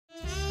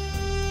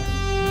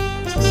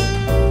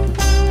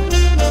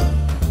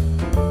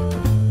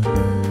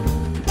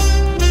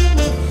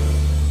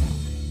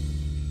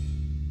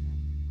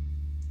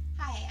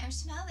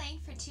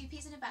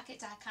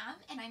twopeasinabucket.com,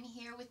 and I'm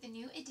here with the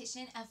new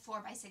edition of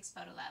 4x6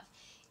 Photo Love.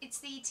 It's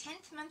the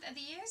 10th month of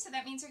the year, so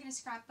that means we're going to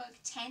scrapbook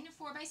 10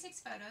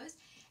 4x6 photos,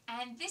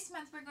 and this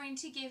month we're going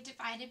to give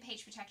divided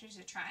page protectors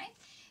a try.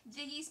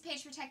 These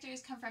page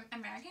protectors come from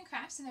American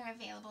Crafts, and they're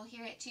available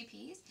here at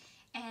 2Ps,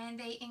 and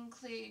they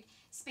include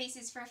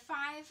spaces for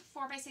 5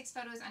 4x6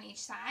 photos on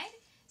each side.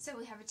 So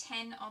we have a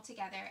 10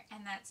 altogether,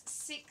 and that's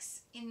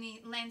 6 in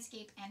the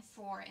landscape and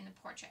 4 in the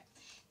portrait.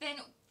 Then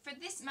for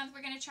this month,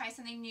 we're going to try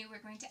something new. We're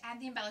going to add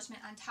the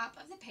embellishment on top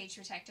of the page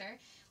protector.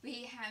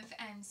 We have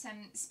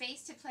some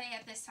space to play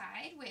at the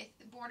side with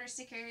border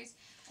stickers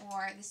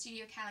or the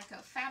Studio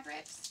Calico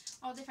fabrics,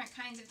 all different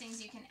kinds of things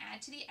you can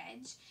add to the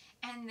edge,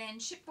 and then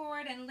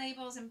chipboard and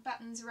labels and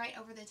buttons right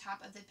over the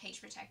top of the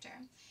page protector.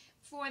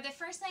 For the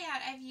first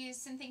layout, I've used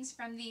some things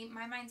from the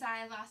My Mind's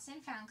Eye Lost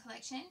and Found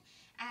collection,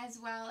 as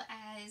well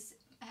as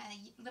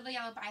Little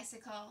Yellow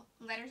Bicycle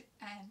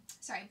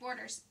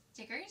border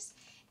stickers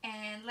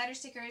and letter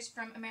stickers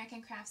from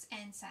American Crafts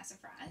and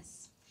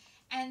Sassafras.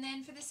 And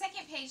then for the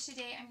second page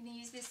today, I'm going to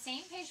use this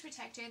same page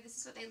protector. This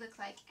is what they look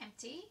like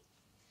empty,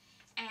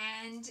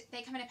 and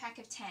they come in a pack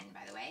of 10, by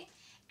the way.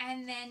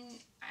 And then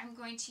I'm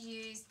going to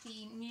use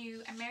the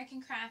new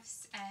American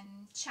Crafts and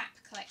Chap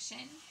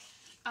collection,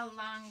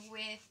 along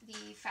with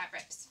the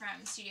fabrics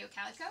from Studio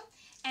Calico,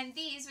 and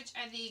these, which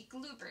are the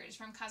gloopers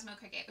from Cosmo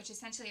Cricket, which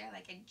essentially are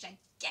like a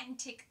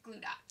gigantic glue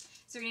dot.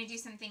 So we're going to do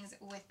some things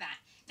with that.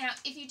 Now,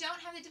 if you don't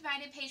have the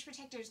divided page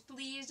protectors,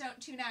 please don't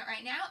tune out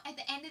right now. At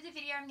the end of the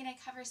video, I'm going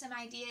to cover some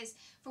ideas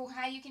for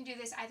how you can do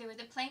this either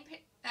with a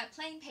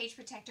plain page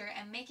protector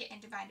and make it in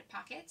divided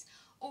pockets,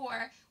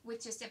 or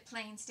with just a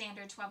plain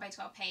standard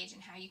 12x12 page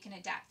and how you can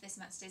adapt this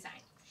month's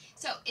design.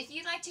 So if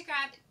you'd like to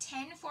grab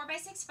 10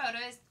 4x6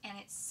 photos, and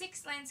it's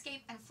 6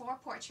 landscape and 4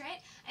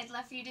 portrait, I'd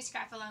love for you to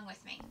scrap along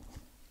with me.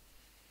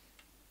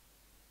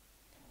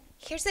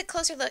 Here's a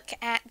closer look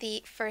at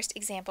the first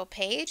example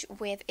page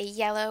with a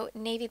yellow,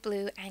 navy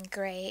blue, and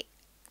gray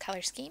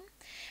color scheme.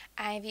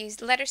 I've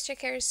used letter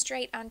stickers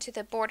straight onto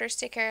the border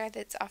sticker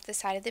that's off the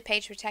side of the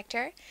page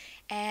protector,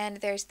 and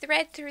there's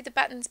thread through the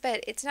buttons,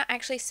 but it's not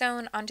actually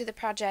sewn onto the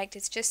project,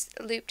 it's just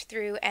looped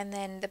through, and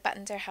then the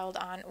buttons are held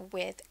on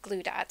with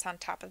glue dots on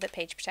top of the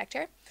page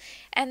protector.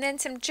 And then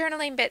some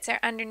journaling bits are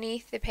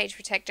underneath the page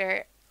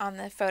protector on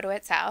the photo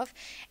itself,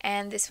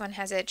 and this one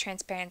has a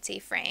transparency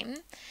frame,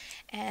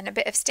 and a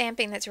bit of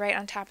stamping that's right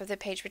on top of the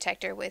page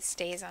protector with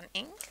stays on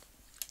ink.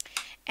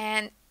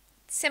 And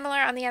similar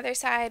on the other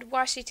side,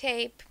 washi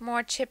tape,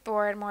 more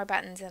chipboard, more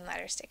buttons, and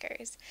letter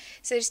stickers.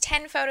 So there's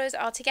 10 photos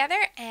all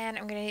together, and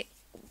I'm going to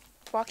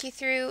walk you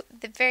through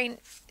the very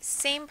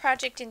same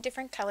project in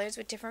different colors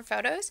with different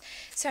photos.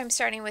 So I'm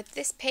starting with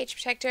this page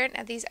protector.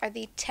 Now these are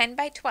the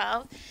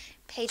 10x12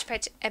 page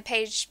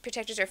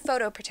protectors, or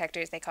photo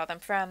protectors they call them,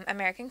 from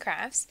American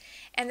Crafts.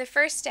 And the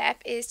first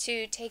step is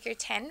to take your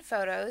 10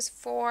 photos,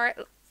 4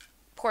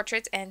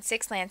 portraits and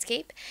 6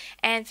 landscape,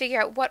 and figure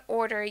out what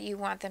order you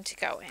want them to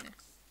go in.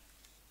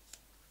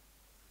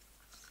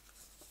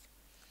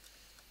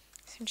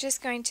 So I'm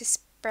just going to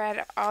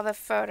spread all the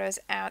photos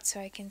out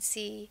so I can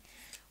see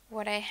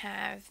what I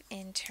have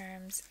in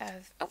terms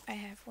of, oh, I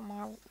have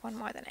one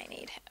more than I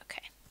need.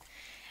 Okay.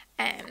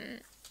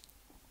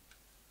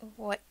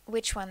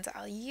 Which ones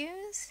I'll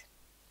use.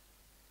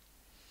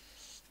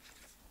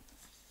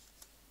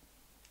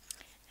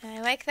 And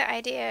I like the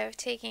idea of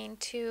taking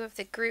 2 of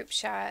the group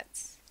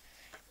shots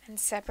and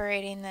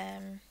separating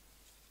them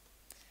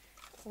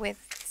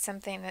with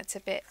something that's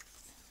a bit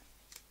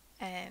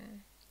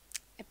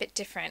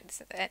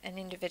different, an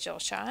individual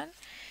shot.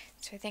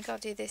 So I think I'll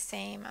do the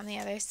same on the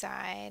other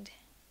side.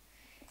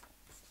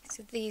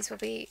 So these will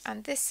be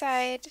on this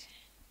side,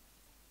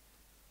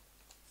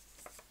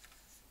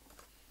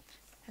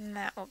 and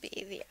that will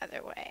be the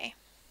other way.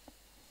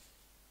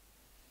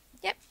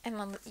 Yep, and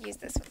we'll use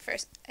this one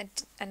first,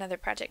 another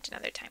project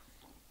another time.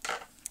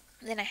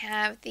 Then I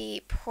have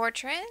the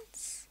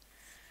portraits.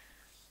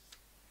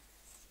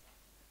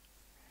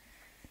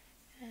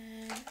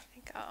 And I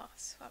think I'll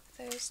swap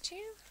those 2.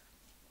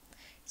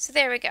 So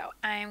there we go.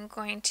 I'm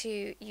going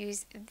to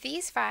use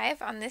these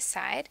 5 on this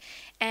side,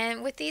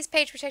 and with these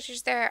page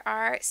protectors there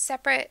are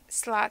separate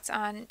slots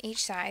on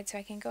each side, so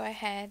I can go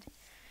ahead,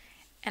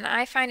 and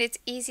I find it's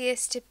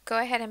easiest to go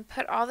ahead and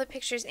put all the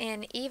pictures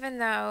in, even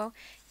though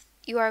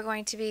you are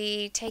going to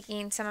be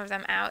taking some of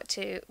them out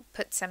to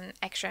put some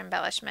extra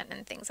embellishment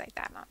and things like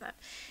that on them.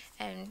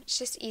 And it's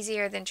just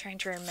easier than trying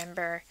to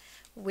remember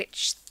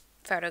which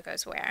photo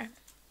goes where.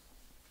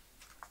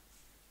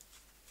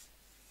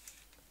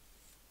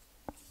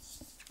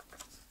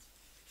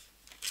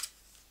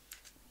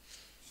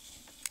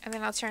 And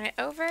then I'll turn it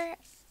over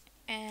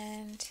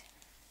and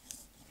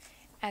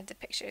add the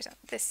pictures on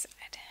this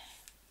side.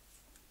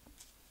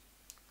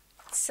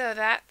 So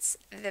that's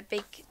the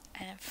big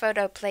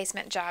photo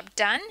placement job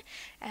done.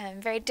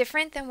 Very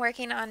different than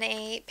working on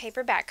a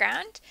paper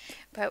background,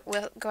 but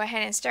we'll go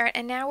ahead and start.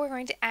 And now we're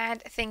going to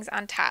add things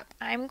on top.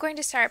 I'm going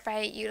to start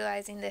by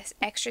utilizing this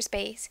extra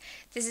space.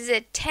 This is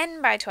a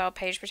 10 by 12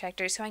 page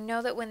protector, so I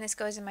know that when this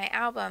goes in my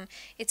album,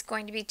 it's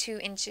going to be 2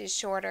 inches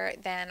shorter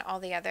than all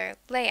the other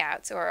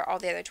layouts, or all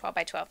the other 12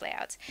 by 12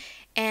 layouts.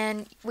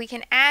 And we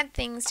can add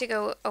things to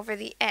go over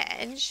the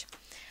edge.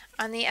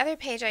 On the other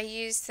page, I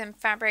used some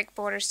fabric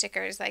border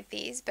stickers like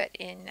these, but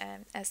in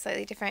a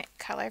slightly different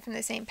color from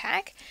the same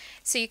pack.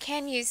 So you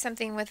can use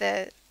something with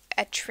a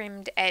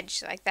trimmed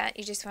edge like that.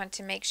 You just want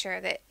to make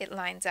sure that it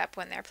lines up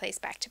when they're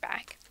placed back to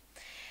back.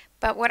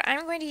 But what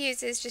I'm going to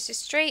use is just a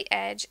straight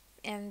edge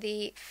and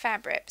the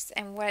fabrics.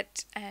 And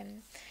what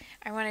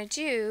I want to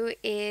do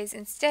is,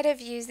 instead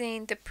of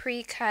using the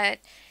pre-cut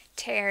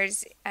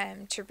tears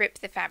to rip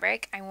the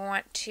fabric, I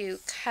want to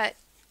cut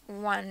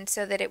one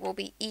so that it will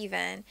be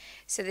even,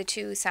 so the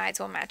two sides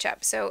will match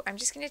up. So I'm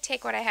just going to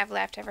take what I have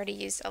left. I've already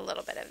used a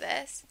little bit of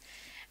this.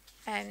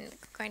 I'm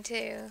going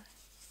to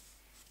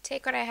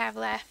take what I have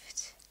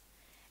left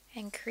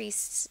and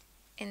crease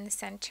in the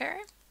center,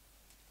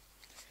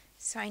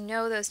 so I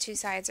know those two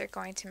sides are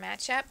going to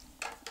match up.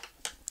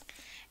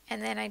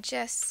 And then I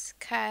just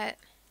cut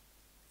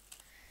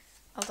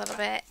a little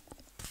bit,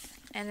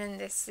 and then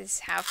this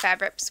is how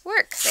fabrics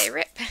work. They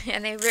rip,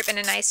 and they rip in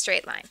a nice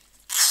straight line.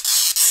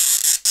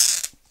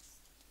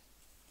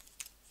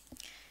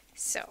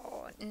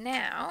 So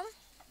now,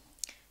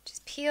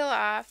 just peel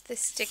off the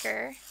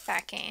sticker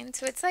backing.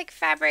 So it's like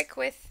fabric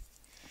with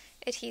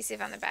adhesive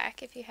on the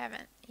back, if you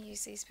haven't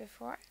used these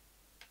before.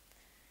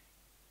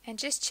 And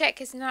just check,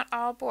 because not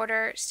all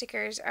border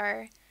stickers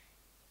are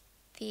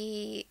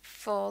the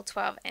full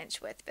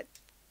 12-inch width, but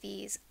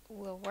these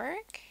will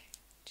work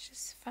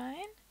just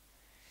fine.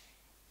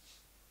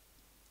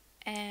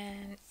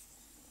 And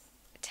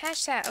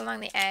attach that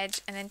along the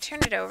edge, and then turn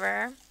it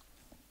over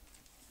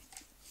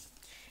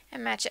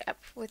and match it up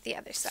with the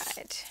other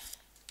side.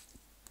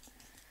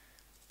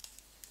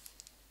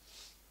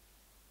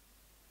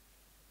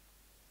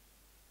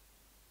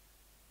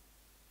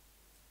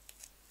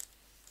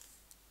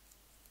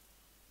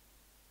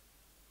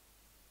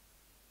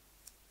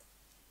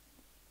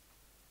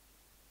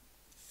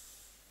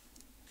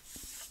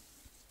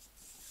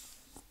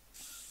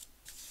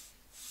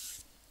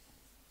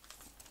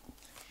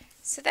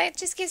 So that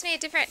just gives me a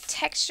different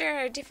texture,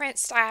 or a different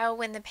style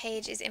when the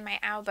page is in my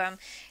album.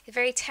 It's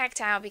very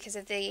tactile because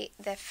of the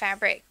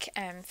fabric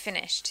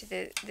finish to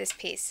this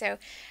piece. So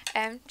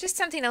just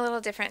something a little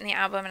different in the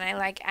album, and I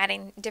like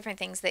adding different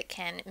things that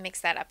can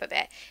mix that up a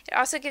bit. It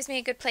also gives me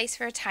a good place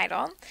for a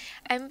title.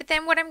 But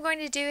then what I'm going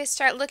to do is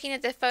start looking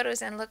at the photos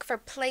and look for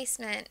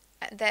placement,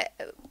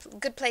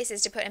 good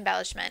places to put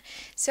embellishment.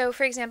 So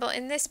for example,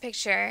 in this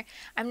picture,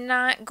 I'm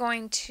not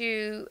going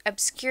to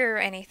obscure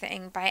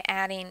anything by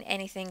adding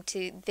anything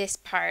to this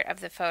part of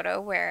the photo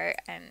where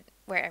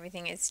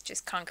everything is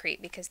just concrete,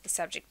 because the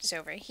subject is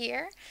over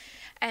here.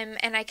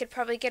 And I could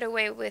probably get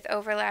away with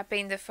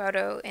overlapping the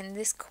photo in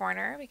this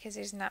corner because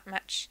there's not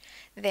much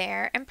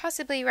there, and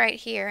possibly right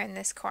here in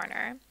this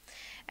corner.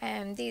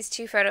 These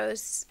two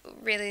photos,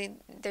 really,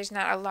 there's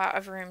not a lot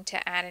of room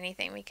to add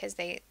anything because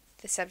the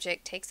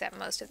subject takes up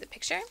most of the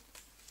picture.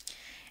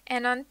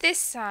 And on this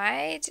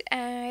side,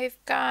 I've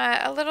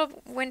got a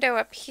little window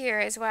up here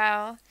as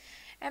well,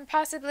 and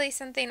possibly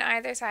something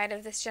either side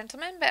of this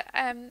gentleman, but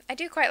I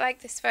do quite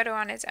like this photo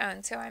on its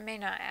own, so I may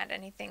not add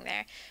anything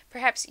there.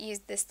 Perhaps use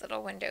this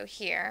little window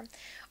here.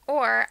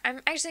 Or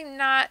I'm actually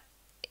not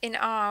in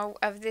awe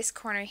of this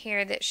corner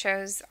here that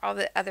shows all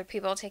the other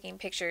people taking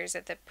pictures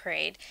at the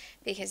parade,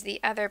 because the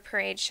other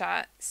parade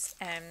shots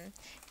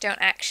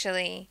don't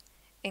actually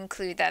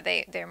include that.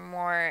 They're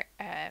more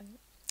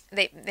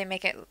they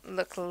make it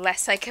look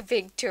less like a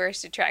big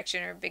tourist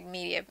attraction or a big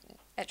media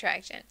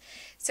attraction.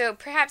 So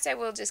perhaps I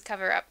will just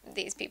cover up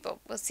these people.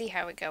 We'll see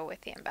how we go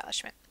with the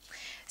embellishment.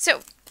 So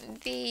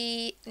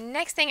the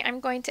next thing I'm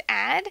going to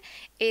add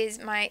is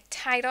my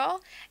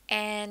title,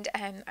 and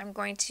I'm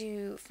going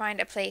to find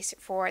a place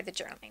for the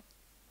journaling.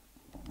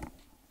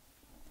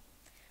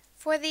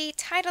 For the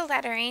title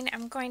lettering,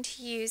 I'm going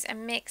to use a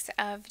mix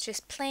of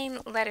just plain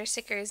letter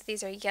stickers.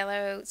 These are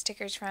yellow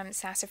stickers from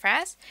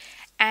Sassafras,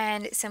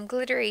 and some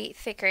glittery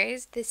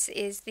thickers. This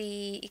is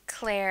the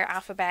Eclair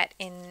alphabet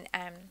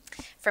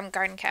from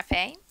Garden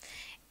Cafe.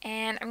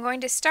 And I'm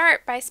going to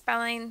start by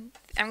I'm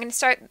going to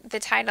start the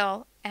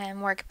title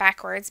and work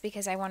backwards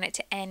because I want it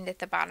to end at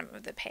the bottom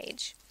of the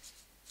page.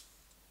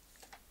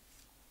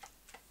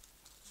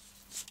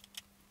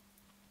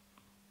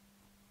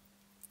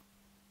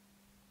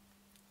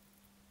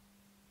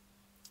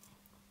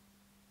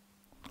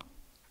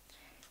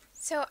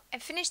 So I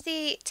finished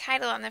the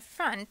title on the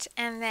front,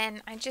 and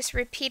then I just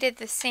repeated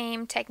the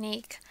same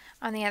technique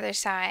on the other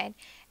side,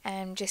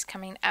 and just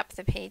coming up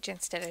the page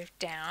instead of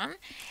down.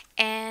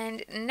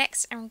 And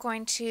next I'm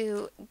going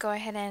to go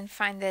ahead and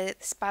find the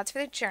spots for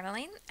the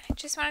journaling. I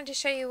just wanted to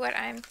show you what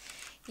I'm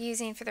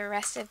using for the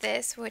rest of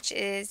this, which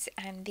is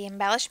the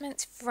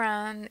embellishments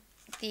from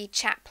the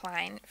Chap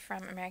line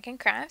from American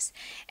Crafts.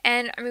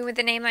 And I mean, with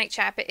a name like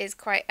Chap, it is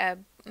quite a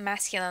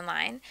masculine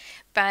line,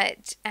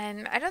 but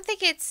I don't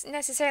think it's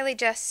necessarily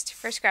just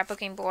for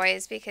scrapbooking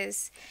boys,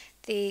 because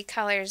the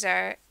colors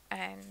are,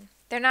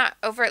 they're not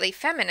overtly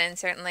feminine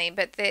certainly,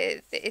 but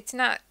it's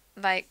not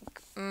like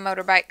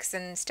motorbikes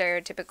and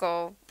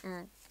stereotypical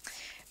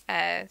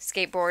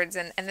skateboards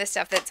and this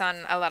stuff that's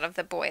on a lot of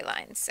the boy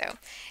lines. So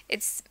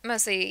it's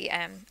mostly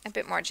a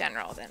bit more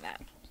general than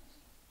that.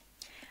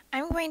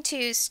 I'm going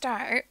to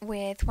start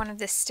with one of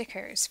the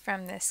stickers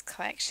from this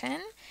collection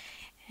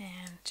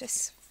and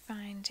just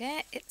find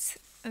it. It's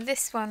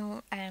this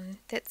one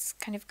that's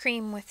kind of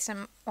cream with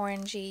some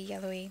orangey,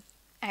 yellowy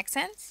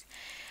accents.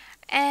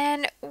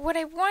 And what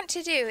I want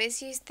to do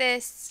is use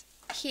this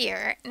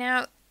here.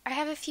 Now, I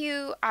have a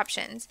few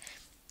options.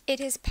 It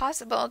is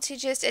possible to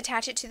just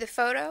attach it to the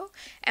photo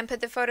and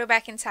put the photo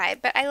back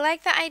inside, but I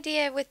like the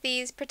idea with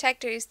these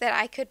protectors that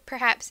I could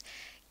perhaps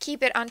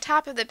keep it on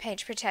top of the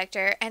page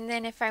protector, and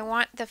then if I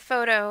want the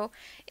photo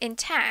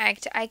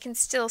intact, I can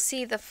still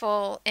see the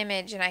full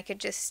image and I could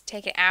just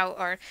take it out,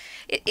 or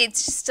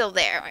it's still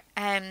there.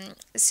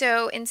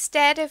 So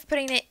instead of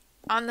putting it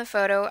on the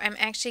photo, I'm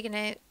actually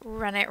going to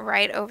run it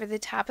right over the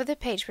top of the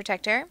page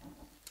protector.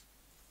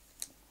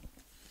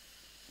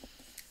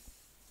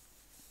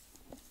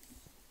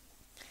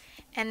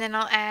 And then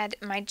I'll add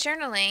my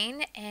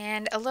journaling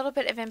and a little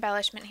bit of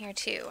embellishment here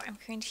too. I'm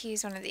going to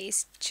use one of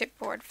these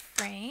chipboard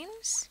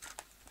frames.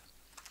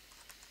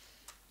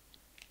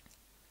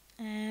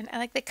 And I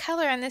like the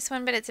color on this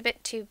one, but it's a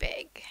bit too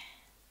big.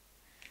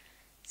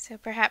 So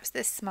perhaps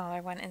this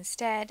smaller one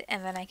instead,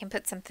 and then I can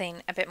put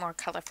something a bit more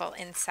colorful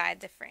inside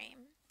the frame.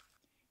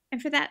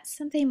 And for that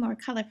something more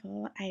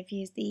colorful, I've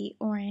used the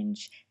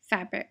orange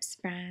fabrics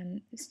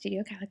from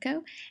Studio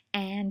Calico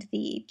and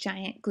the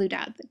giant glue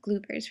dot, the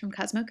Gloopers from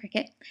Cosmo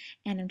Cricut,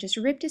 and I've just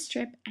ripped a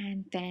strip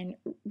and then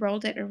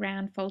rolled it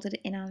around, folded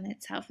it in on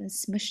itself and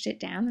smushed it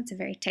down. That's a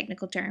very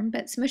technical term,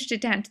 but smushed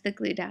it down to the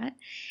glue dot,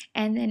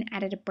 and then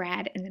added a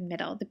brad in the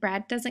middle. The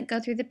brad doesn't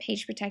go through the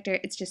page protector,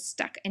 it's just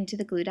stuck into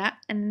the glue dot,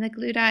 and then the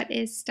glue dot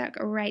is stuck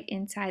right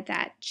inside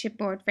that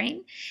chipboard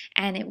frame,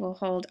 and it will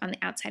hold on the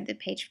outside of the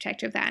page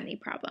protector without any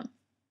problem.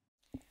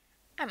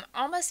 I'm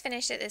almost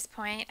finished at this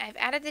point. I've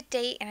added the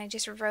date and I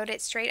just wrote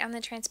it straight on the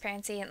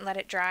transparency and let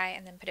it dry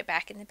and then put it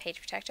back in the page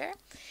protector.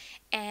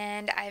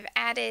 And I've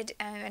added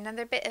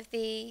another bit of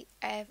the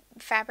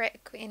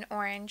fabric in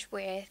orange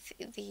with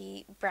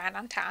the brad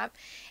on top.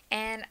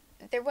 And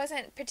there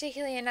wasn't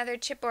particularly another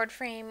chipboard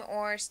frame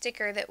or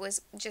sticker that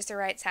was just the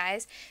right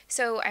size,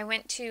 so I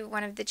went to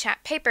one of the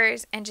Chap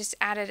papers and just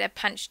added a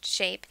punched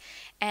shape,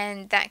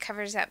 and that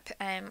covers up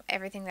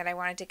everything that I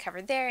wanted to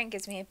cover there and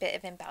gives me a bit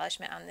of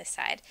embellishment on this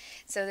side.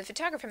 So the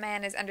photographer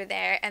man is under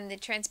there, and the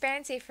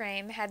transparency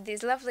frame had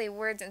these lovely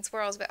words and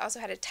swirls, but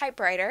also had a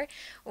typewriter,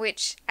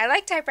 which I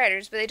like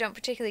typewriters, but they don't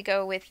particularly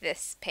go with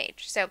this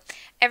page. So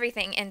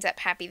everything ends up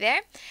happy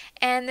there.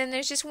 And then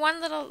there's just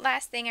one little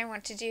last thing I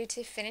want to do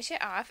to finish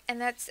it off, and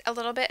that's a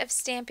little bit of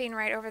stamping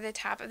right over the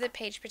top of the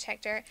page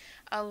protector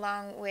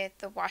along with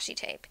the washi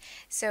tape.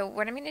 So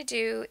what I'm going to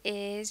do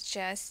is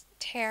just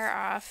tear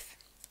off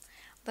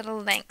little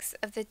lengths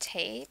of the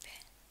tape,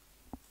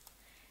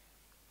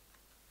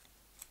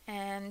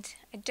 and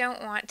I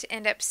don't want to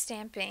end up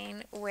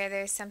stamping where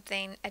there's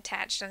something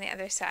attached on the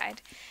other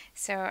side,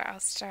 so I'll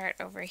start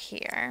over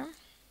here.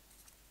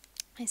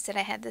 I said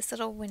I had this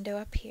little window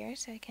up here,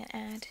 so I can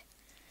add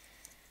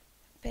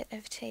a bit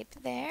of tape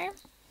there.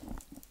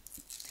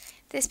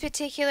 This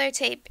particular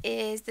tape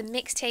is the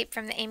mixed tape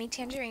from the Amy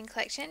Tangerine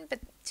collection, but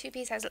Two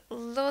Piece has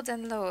loads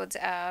and loads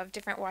of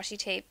different washi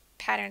tape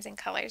patterns and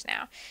colors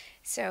now.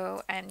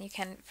 So you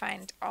can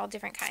find all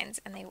different kinds,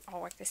 and they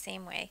all work the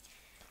same way.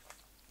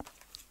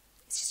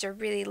 It's just a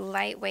really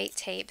lightweight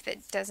tape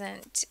that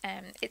doesn't,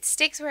 it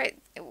sticks where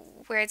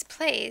it's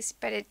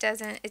placed, but it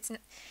doesn't,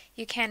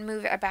 you can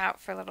move it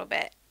about for a little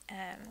bit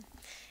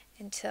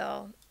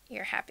until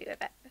you're happy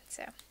with it.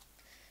 So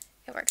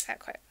it works out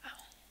quite well.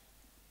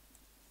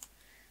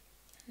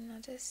 And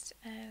I'll just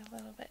add a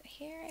little bit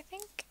here, I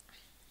think,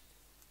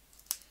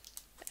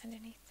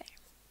 underneath there.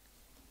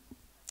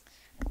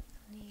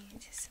 I'll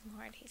need some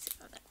more adhesive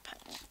on that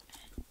part.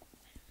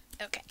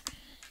 Okay.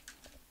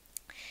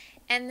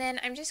 And then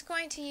I'm just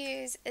going to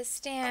use a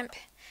stamp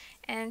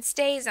and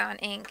StazOn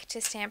ink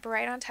to stamp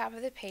right on top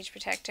of the page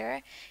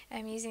protector.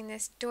 I'm using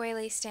this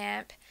doily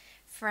stamp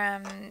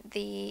from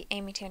the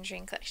Amy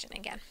Tangerine collection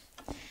again.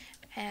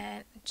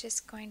 And I'm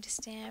just going to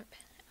stamp,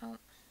 oh,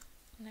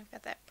 and I've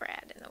got that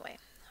brad in the way.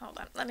 Hold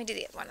on, let me do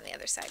the one on the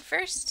other side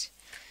first.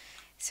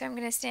 So I'm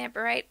going to stamp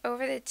right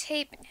over the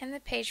tape and the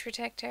page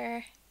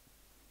protector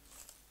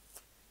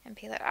and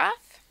peel it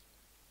off.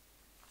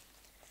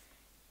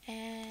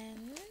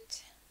 And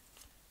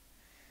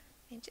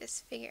let me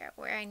just figure out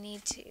where I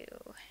need to.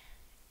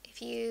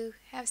 If you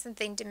have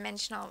something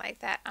dimensional like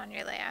that on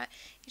your layout,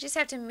 you just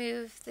have to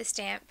move the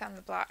stamp on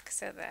the block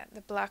so that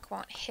the block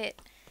won't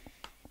hit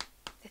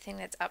the thing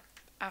that's up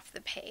off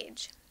the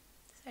page.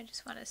 So I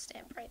just want to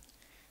stamp right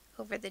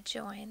over the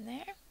join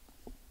there.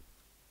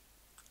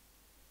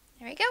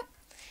 There we go.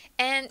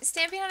 And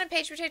stamping on a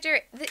page protector,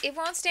 it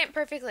won't stamp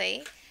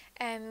perfectly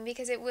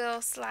because it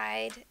will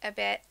slide a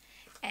bit,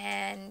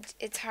 and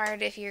it's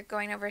hard if you're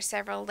going over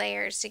several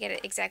layers to get it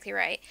exactly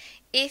right.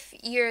 If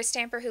you're a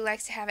stamper who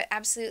likes to have it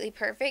absolutely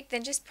perfect,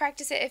 then just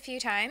practice it a few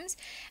times.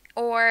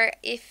 Or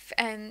if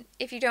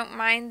you don't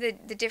mind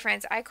the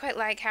difference, I quite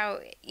like how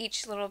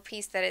each little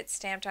piece that it's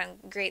stamped on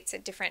creates a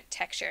different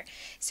texture.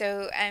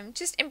 So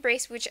just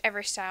embrace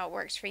whichever style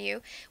works for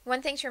you.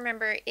 One thing to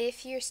remember,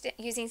 if you're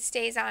using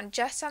StazOn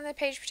just on the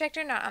page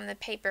protector, not on the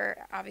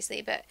paper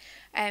obviously, but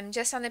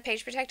just on the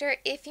page protector,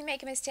 if you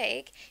make a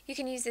mistake, you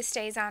can use the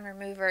StazOn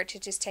remover to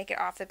just take it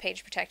off the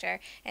page protector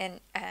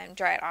and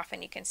dry it off,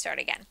 and you can start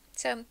again.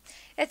 So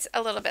it's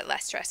a little bit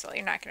less stressful.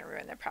 You're not going to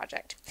ruin the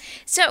project.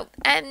 So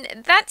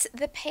that's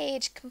the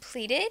page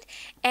completed,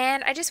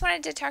 and I just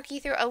wanted to talk you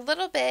through a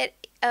little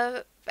bit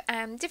of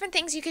different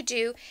things you could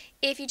do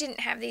if you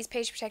didn't have these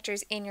page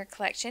protectors in your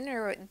collection,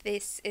 or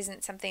this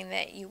isn't something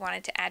that you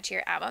wanted to add to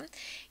your album.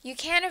 You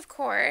can, of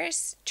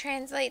course,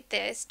 translate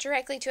this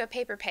directly to a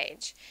paper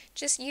page.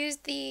 Just use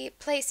the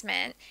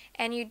placement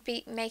and you'd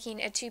be making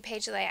a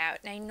 2-page layout.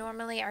 Now,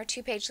 normally our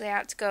 2-page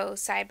layouts go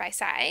side by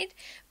side,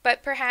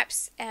 but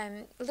perhaps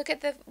look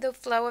at the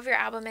flow of your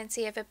album and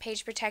see if a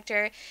page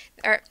protector,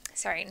 or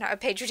sorry, not a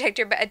page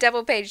protector, but a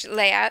double page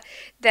layout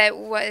that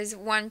was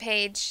 1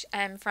 page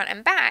front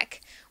and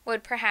back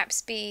would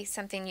perhaps be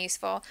something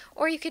useful,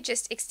 or you could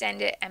just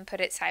extend it and put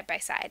it side by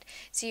side.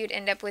 So you'd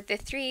end up with the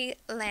 3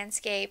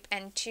 landscape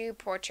and 2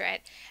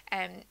 portrait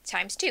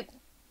times 2.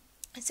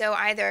 So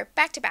either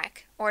back to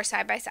back or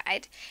side by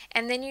side,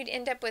 and then you'd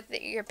end up with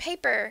your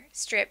paper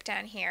strip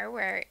down here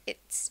where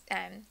it's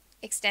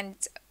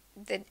extends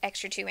the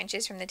extra 2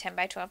 inches from the 10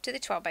 by 12 to the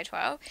 12 by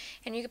 12,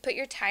 and you could put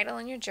your title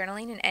and your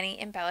journaling and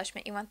any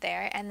embellishment you want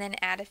there, and then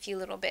add a few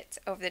little bits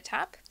over the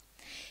top.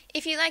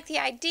 If you like the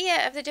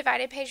idea of the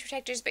divided page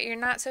protectors but you're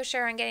not so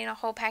sure on getting a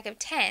whole pack of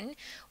 10,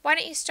 why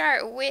don't you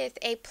start with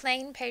a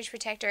plain page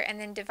protector and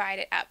then divide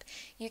it up.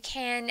 You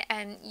can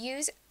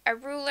use a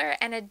ruler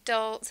and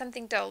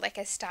something dull like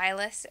a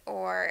stylus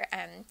or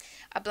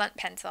a blunt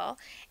pencil,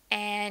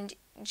 and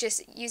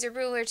just use a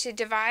ruler to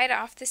divide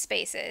off the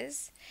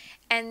spaces,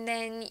 and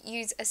then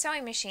use a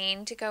sewing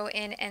machine to go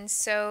in and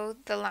sew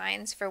the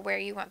lines for where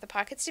you want the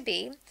pockets to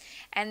be,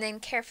 and then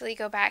carefully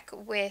go back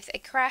with a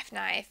craft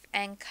knife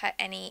and cut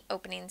any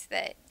openings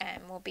that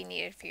will be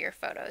needed for your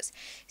photos.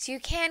 So you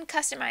can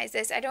customize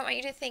this. I don't want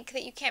you to think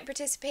that you can't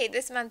participate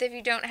this month if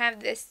you don't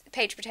have this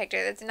page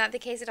protector. That's not the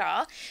case at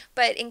all,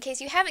 but in case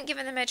you haven't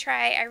given them a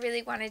try, I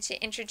really wanted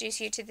to introduce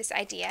you to this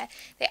idea.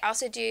 They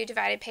also do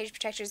divided page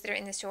protectors that are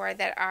in the store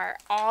that are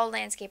all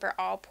landscape or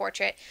all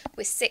portrait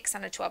with 6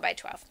 on a 12 by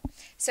 12.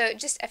 So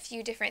just a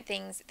few different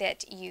things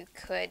that you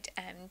could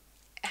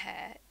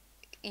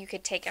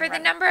take. For the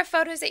number of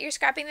photos that you're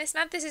scrapping this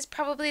month, this is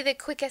probably the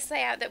quickest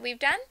layout that we've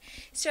done.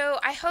 So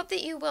I hope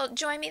that you will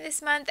join me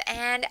this month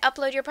and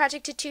upload your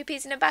project to 2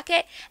 Peas in a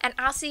Bucket, and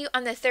I'll see you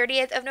on the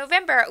 30th of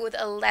November with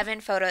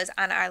 11 photos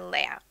on our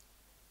layout.